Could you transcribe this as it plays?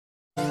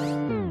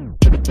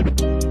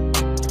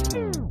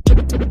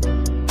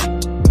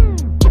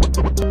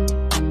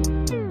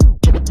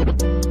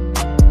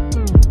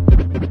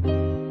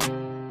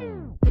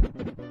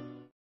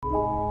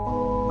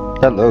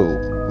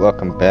Hello,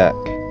 welcome back.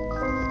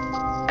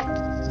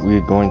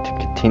 We're going to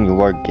continue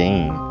our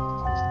game.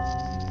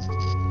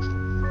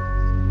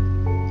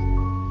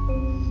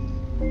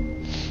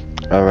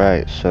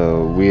 Alright,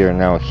 so we are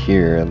now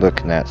here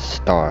looking at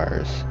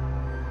stars.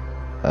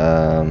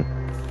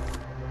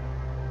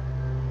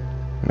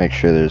 Make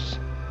sure there's...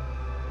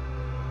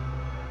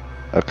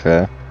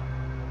 Okay.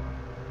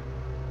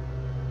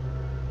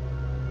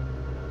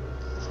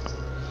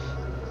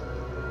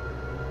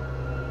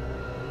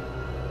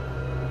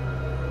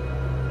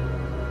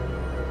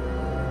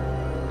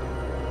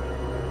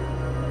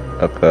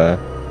 Okay,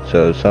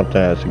 so something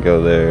has to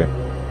go there.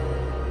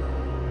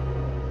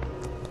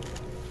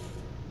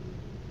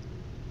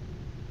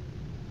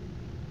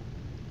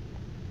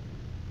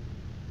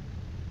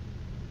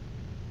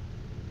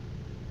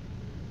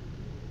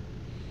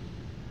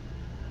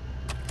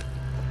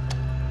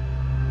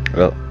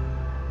 Well,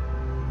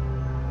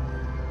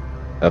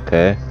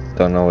 okay,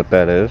 don't know what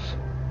that is.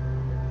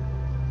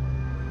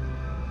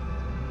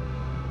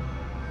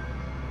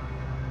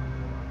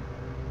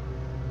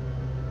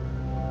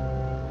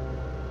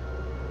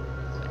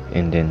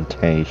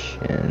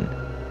 Indentation.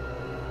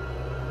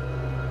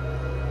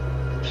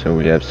 So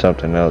we have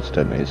something else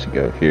that needs to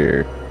go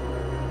here.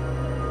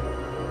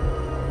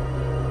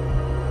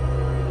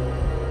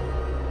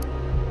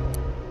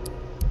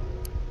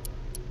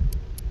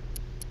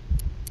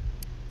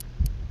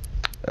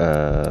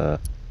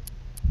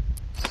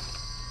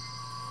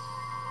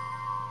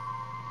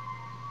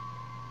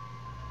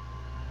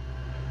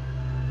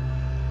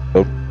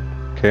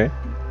 Okay.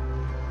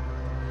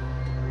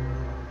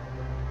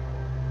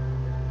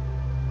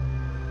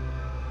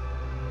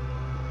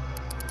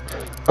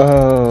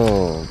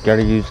 Oh,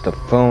 gotta use the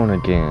phone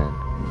again.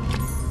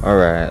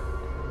 Alright,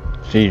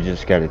 so you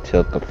just gotta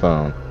tilt the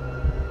phone.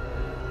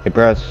 A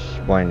brass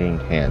winding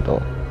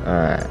handle.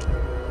 Alright.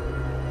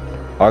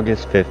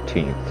 August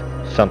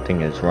 15th.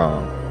 Something is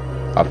wrong.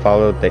 I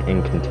followed the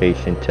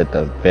incantation to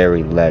the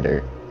very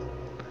letter.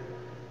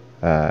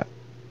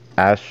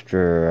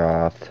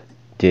 Astaroth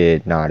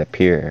did not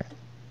appear.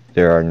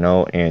 There are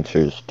no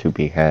answers to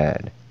be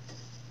had.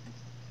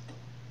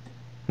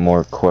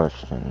 More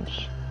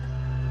questions.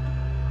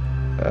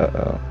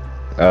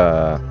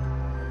 The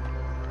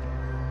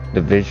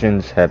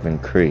visions have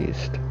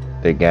increased.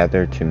 They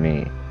gather to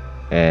me,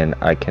 and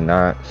I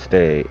cannot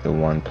stay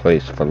in one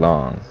place for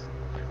long.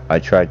 I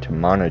tried to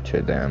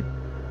monitor them,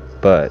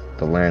 but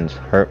the lens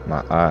hurt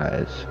my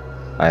eyes.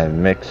 I have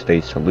mixed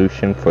a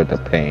solution for the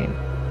pain.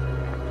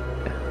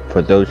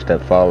 For those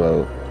that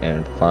follow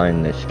and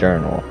find this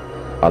journal,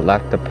 I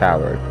lack the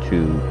power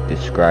to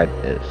describe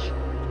this.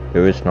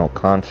 There is no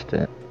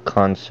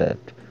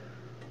concept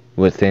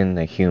within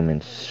the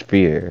human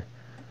sphere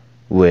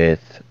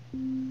with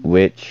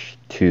which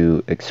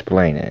to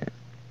explain it.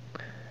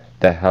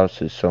 The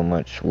house is so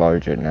much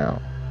larger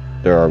now.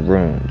 There are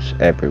rooms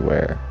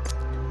everywhere.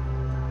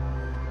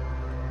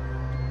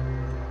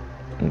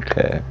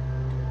 Okay.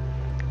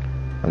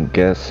 I'm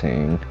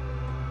guessing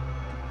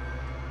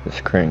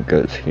this crank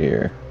goes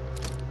here.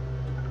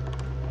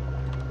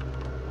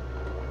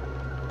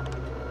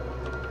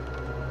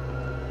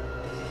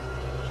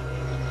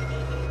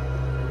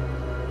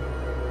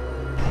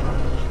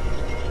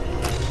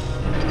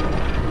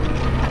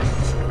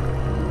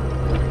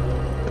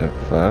 The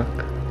fuck?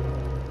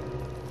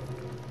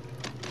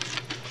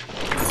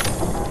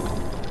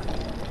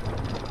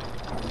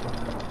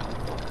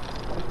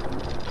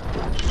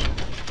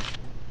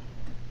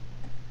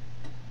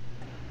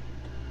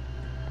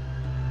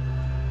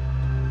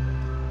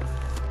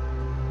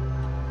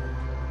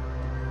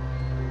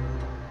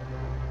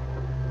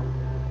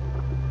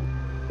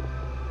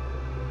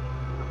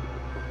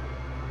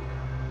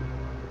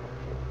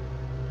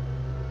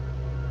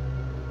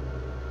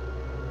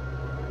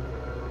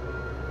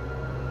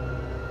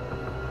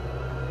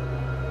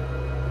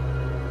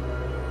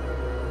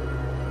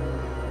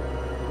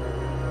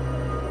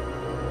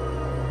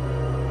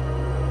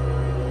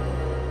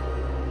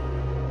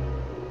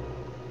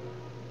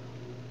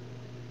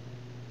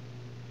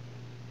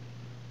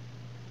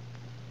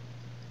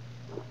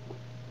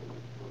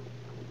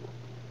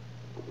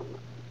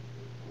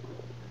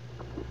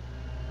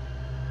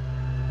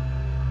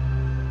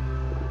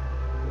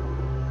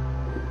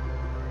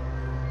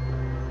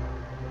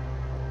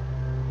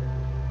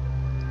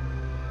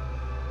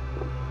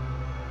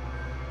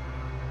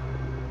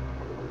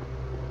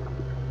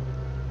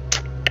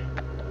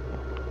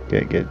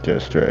 Gotta get it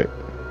just right.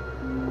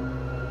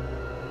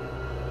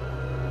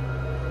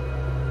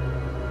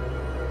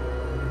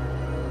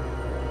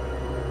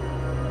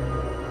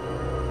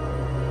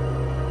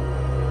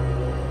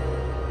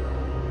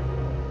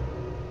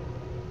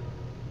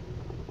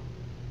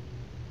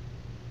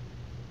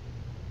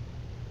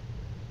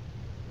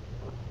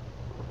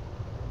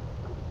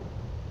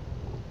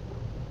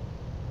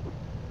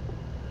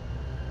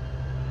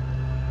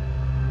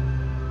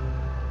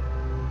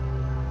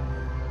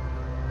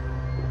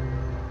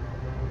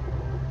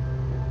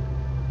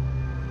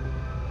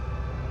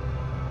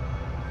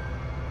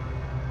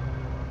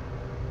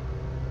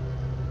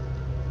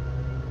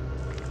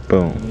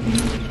 Boom.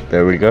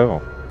 There we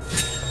go.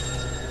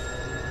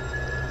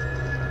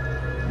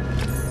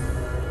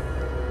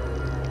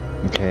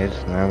 Okay,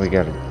 so now we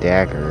got a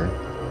dagger.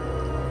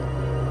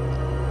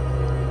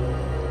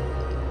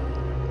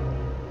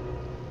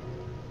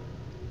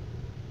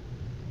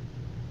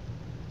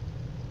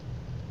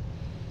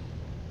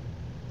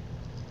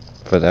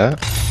 For that?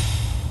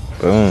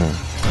 Boom.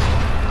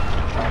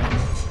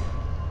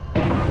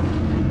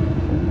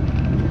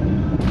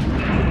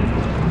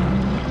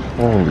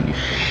 Holy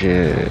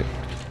shit.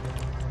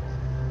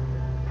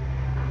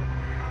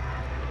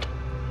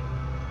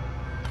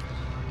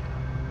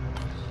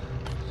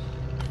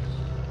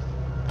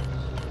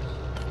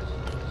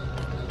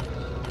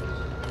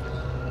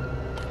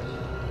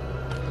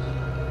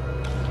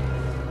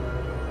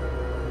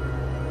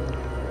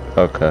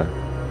 Okay.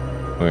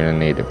 We're gonna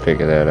need to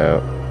figure that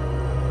out.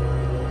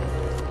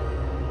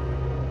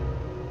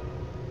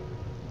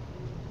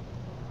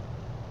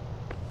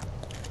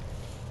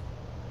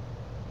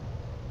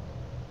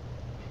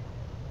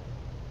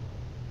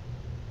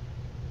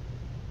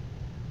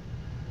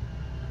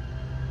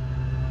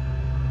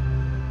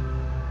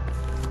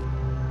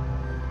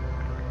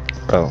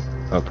 Oh,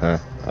 okay.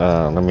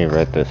 Let me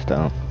write this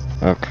down.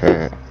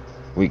 Okay,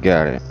 we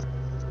got it.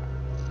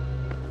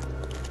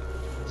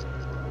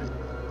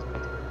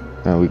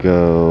 Now we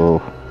go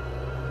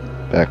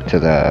back to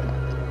that.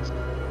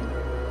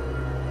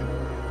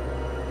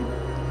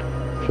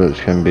 So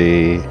it's gonna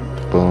be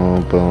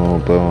boom,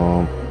 boom,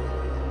 boom.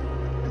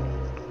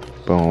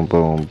 Boom,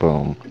 boom,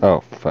 boom.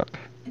 Oh, fuck.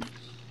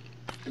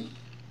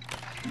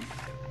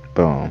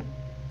 Boom.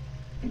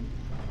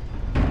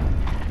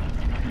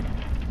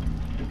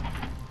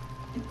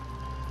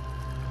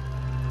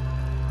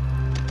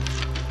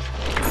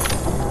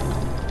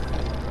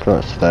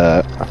 Plus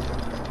that.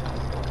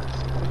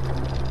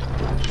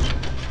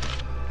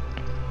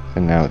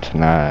 And now it's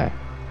an eye.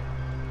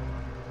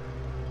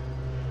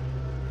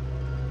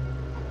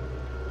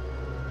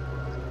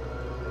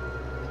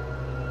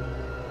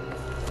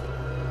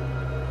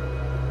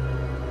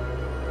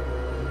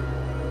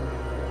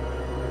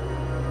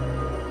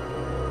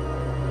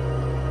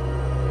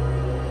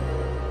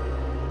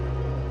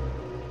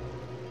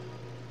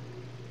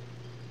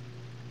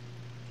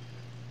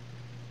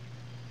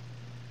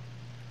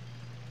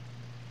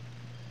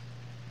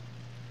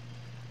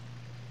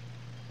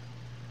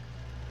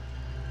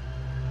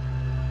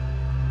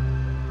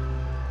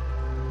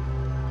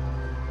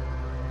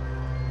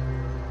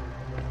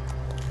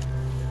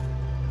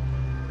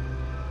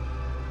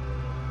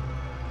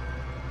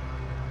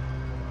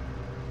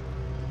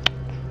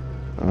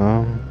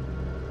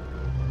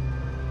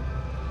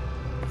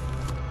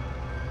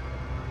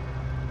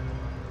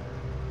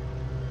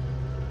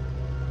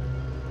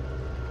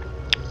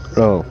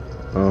 Oh,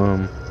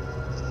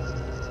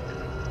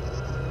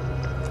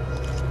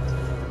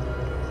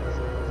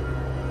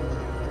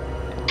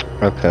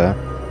 okay.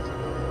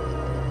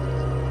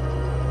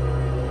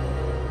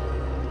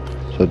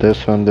 So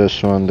this one,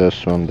 this one,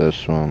 this one,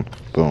 this one.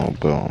 Boom,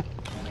 boom.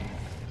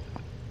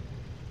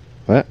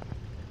 What?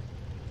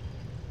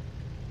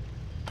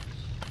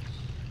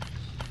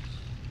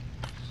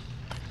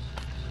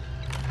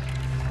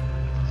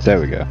 There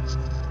we go.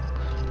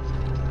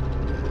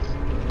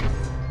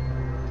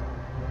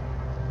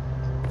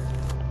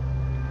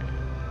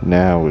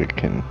 Now we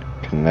can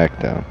connect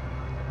them.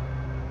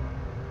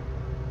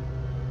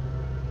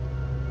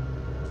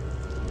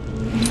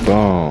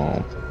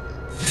 Boom.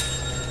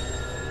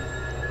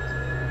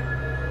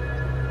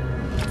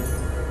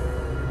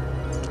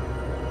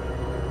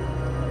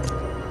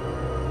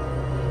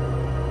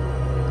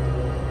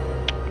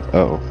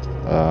 Oh,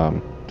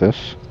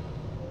 this.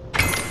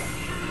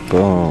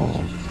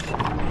 Boom.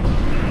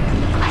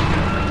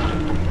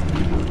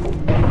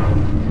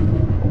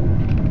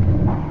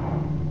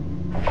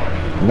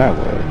 That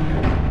way.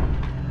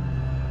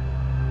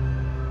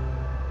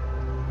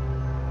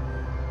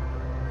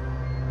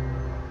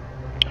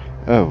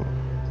 Oh.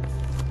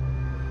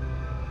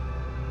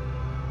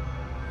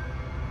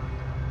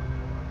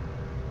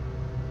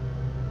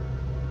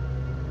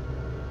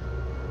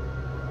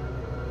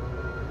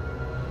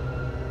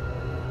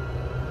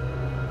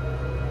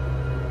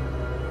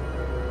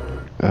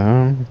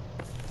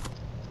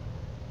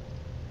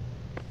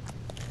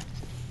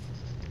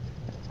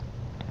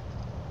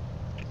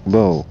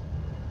 Whoa.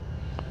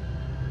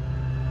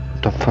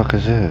 What the fuck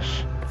is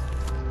this?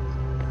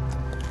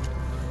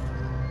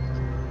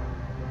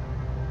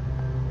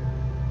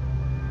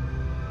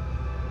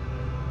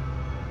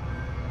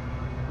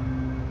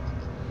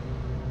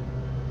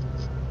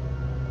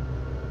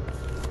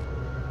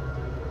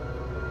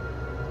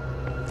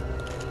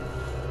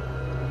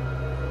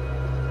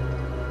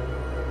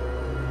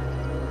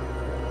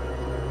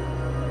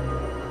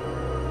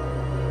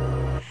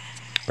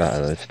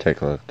 Let's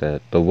take a look at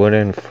that. The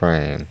wooden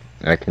frame.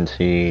 I can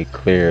see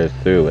clear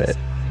through it.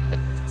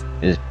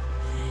 Is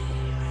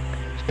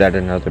that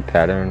another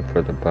pattern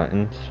for the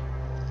buttons?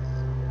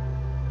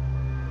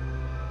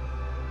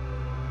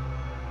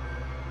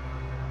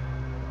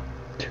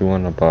 Two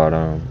on the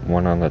bottom,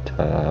 one on the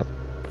top.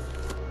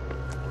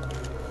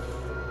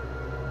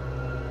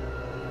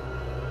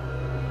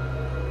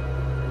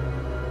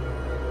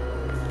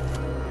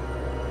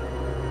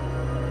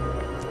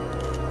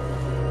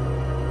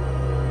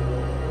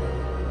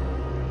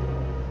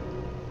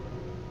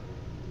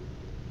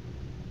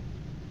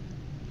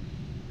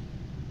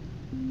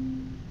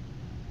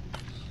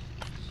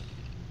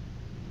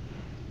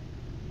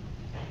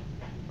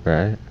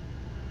 Right?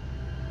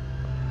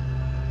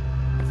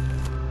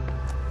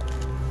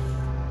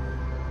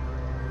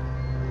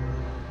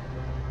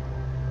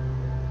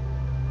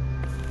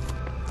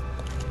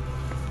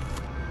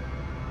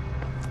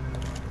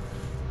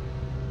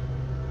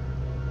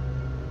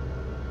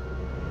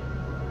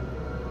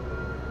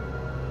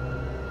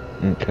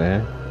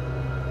 Okay.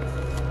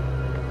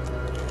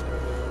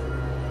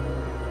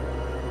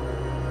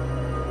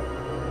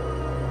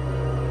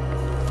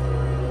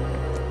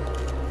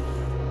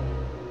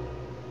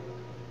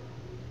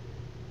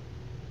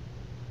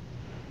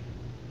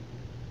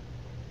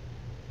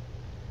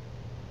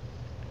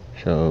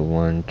 So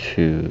 1,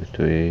 2,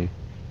 3,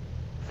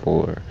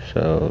 4.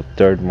 So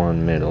third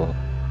one middle.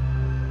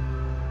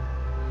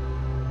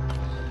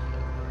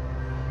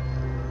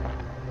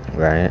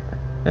 Right?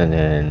 And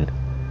then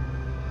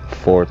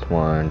fourth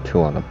one,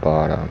 2 on the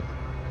bottom.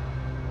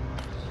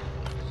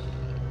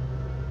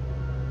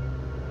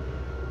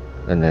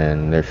 And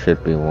then there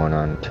should be one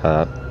on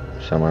top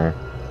somewhere.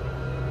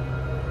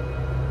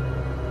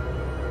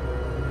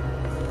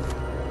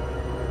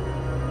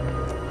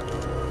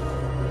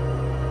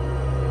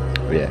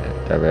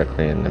 Yeah,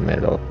 directly in the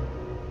middle.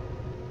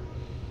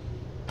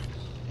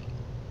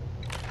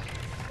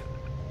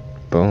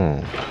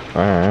 Boom.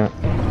 Alright.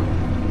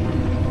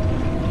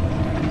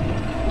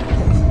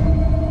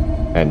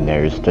 And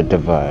there's the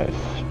device.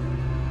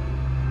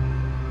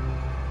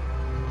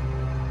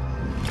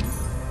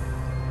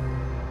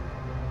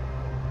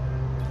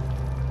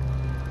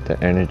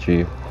 The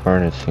energy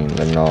harnessing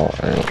the null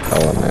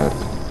element.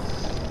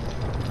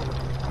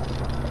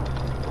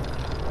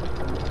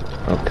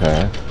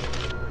 Okay.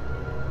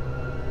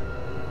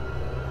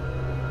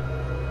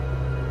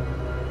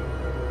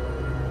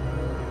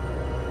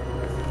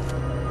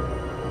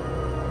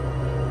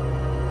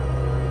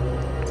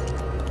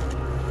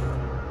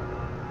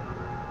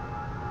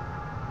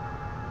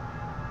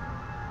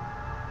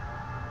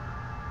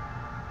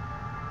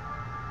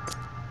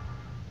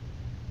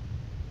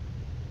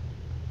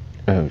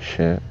 Oh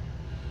shit.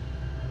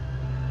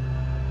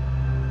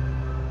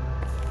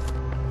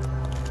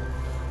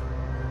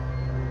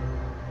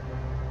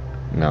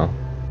 No.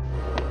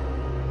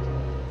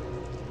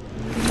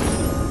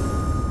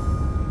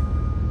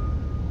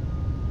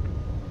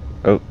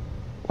 Oh,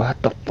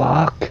 what the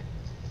fuck?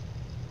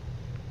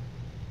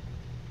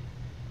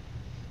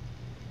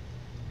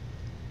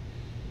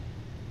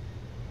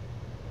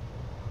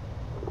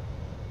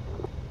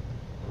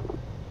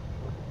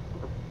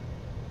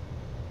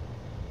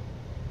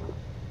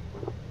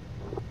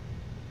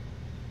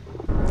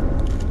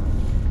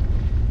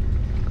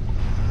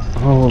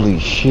 Holy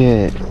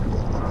shit.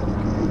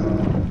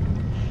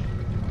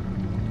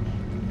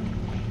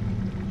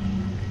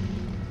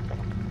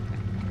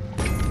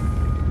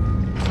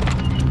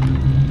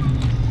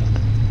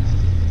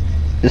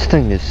 This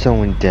thing is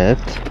so in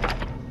depth.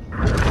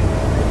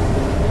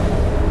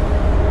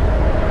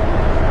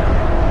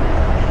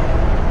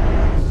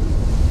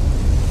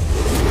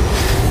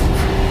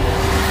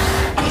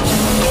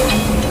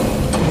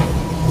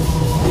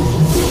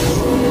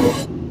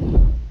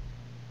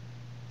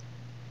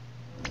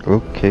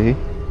 Okay.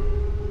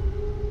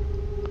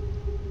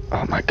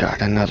 Oh my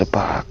god, another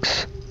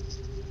box.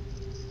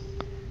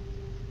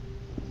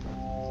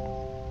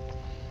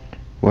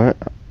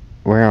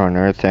 Where on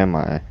earth am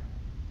I?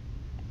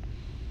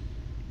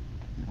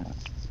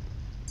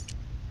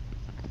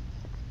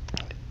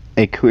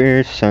 A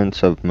clear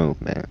sense of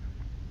movement.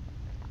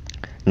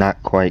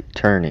 Not quite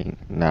turning,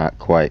 not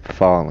quite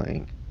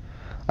falling.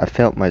 I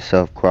felt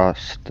myself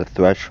cross the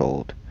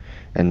threshold,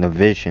 and the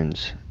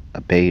visions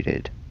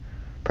abated.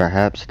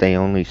 Perhaps they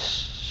only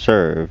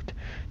served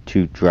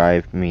to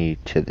drive me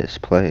to this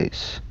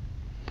place.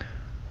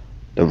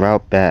 The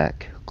route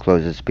back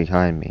closes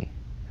behind me,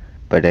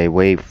 but a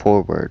way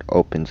forward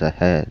opens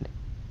ahead.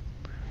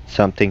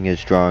 Something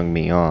is drawing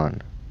me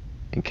on.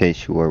 In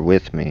case you are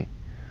with me,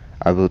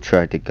 I will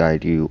try to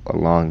guide you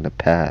along the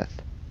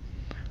path.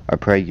 I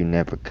pray you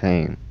never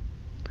came.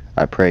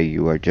 I pray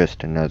you are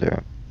just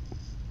another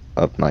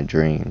of my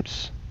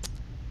dreams.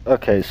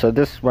 Okay, so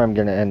this is where I'm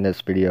going to end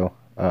this video.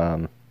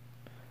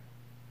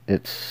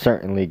 It's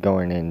certainly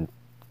going in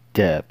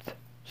depth.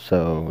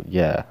 So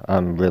yeah,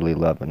 I'm really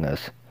loving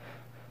this.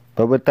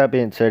 But with that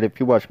being said,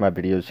 if you watch my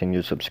videos and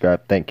you're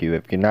subscribed, thank you.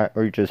 If you're not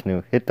or you're just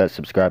new, hit that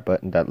subscribe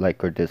button, that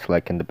like or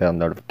dislike, and the bell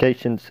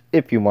notifications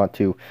if you want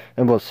to.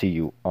 And we'll see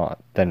you on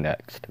the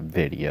next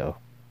video.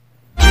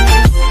 So now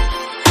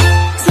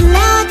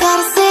I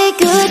gotta say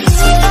goodbye.